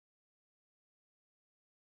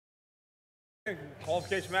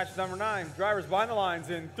Qualification match number 9. Drivers behind the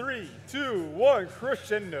lines in 3, 2, 1,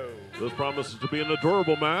 crescendo. This promises to be an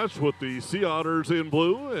adorable match with the Sea Otters in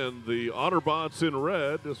blue and the Otterbots in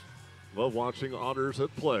red. Just love watching Otters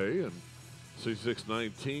at play. And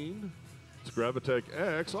C619, it's Gravitech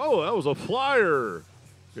X. Oh, that was a flyer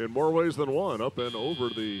in more ways than one. Up and over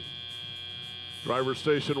the driver's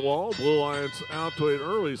station wall. Blue Lions out to an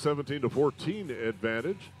early 17-14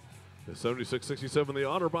 advantage. The 76-67, the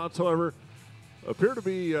Otterbots, however, appear to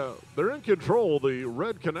be, they're in control. The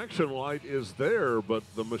red connection light is there, but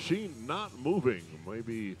the machine not moving.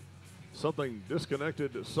 Maybe something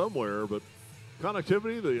disconnected somewhere, but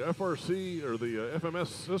connectivity, the FRC or the FMS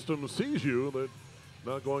system sees you. That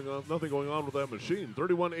nothing going on with that machine.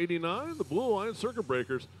 3189, the Blue Line circuit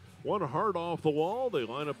breakers. One hard off the wall. They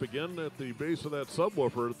line up again at the base of that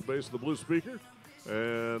subwoofer, at the base of the blue speaker.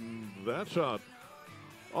 And that shot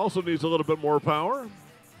also needs a little bit more power.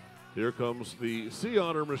 Here comes the Sea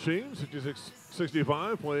Otter machine,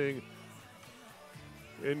 66-65, playing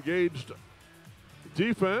engaged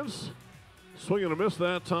defense. Swing and a miss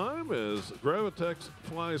that time as Gravitex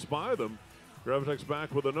flies by them. Gravitex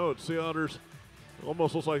back with a note. Sea Otters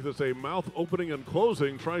almost looks like it's a mouth opening and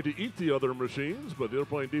closing, trying to eat the other machines, but they're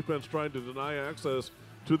playing defense, trying to deny access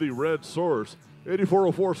to the red source.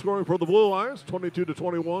 84-04 scoring for the Blue Lions,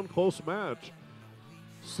 22-21, close match.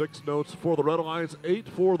 6 notes for the Red Alliance, 8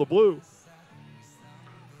 for the Blue.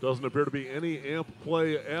 Doesn't appear to be any amp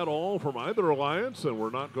play at all from either alliance, and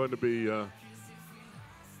we're not going to be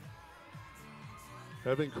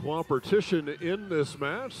having competition in this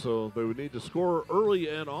match, so they would need to score early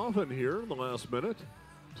and often here in the last minute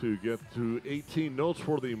to get to 18 notes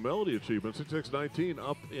for the Melody achievement. 66-19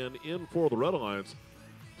 up and in for the Red Alliance.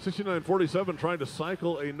 69-47 trying to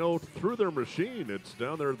cycle a note through their machine. It's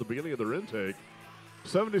down there at the beginning of their intake.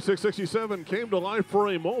 76-67 came to life for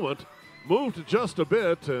a moment, moved just a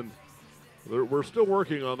bit, and we're still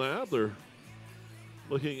working on that. They're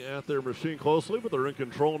looking at their machine closely, but they're in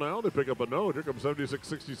control now. They pick up a note. Here comes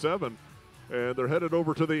 76-67, and they're headed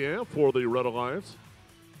over to the amp for the Red Alliance.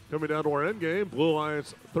 Coming down to our end game, Blue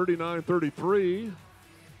Alliance 39-33.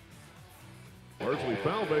 Largely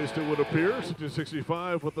foul-based, it would appear.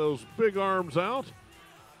 60-65 with those big arms out.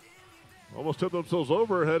 Almost tipped themselves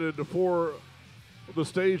over, headed for the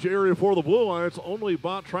stage area for the Blue Lions. Only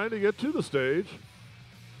bot trying to get to the stage.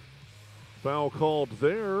 Foul called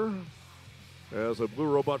there as a blue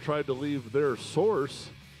robot tried to leave their source.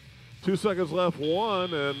 2 seconds left,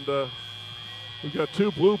 one, and we've got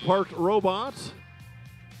 2 blue parked robots.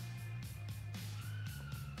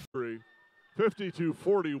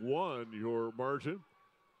 50-41 your margin.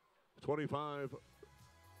 25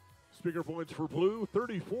 speaker points for blue,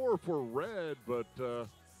 34 for red, but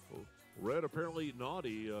red apparently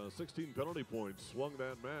naughty. 16 penalty points swung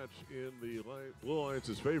that match in the Blue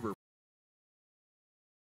Alliance's favor.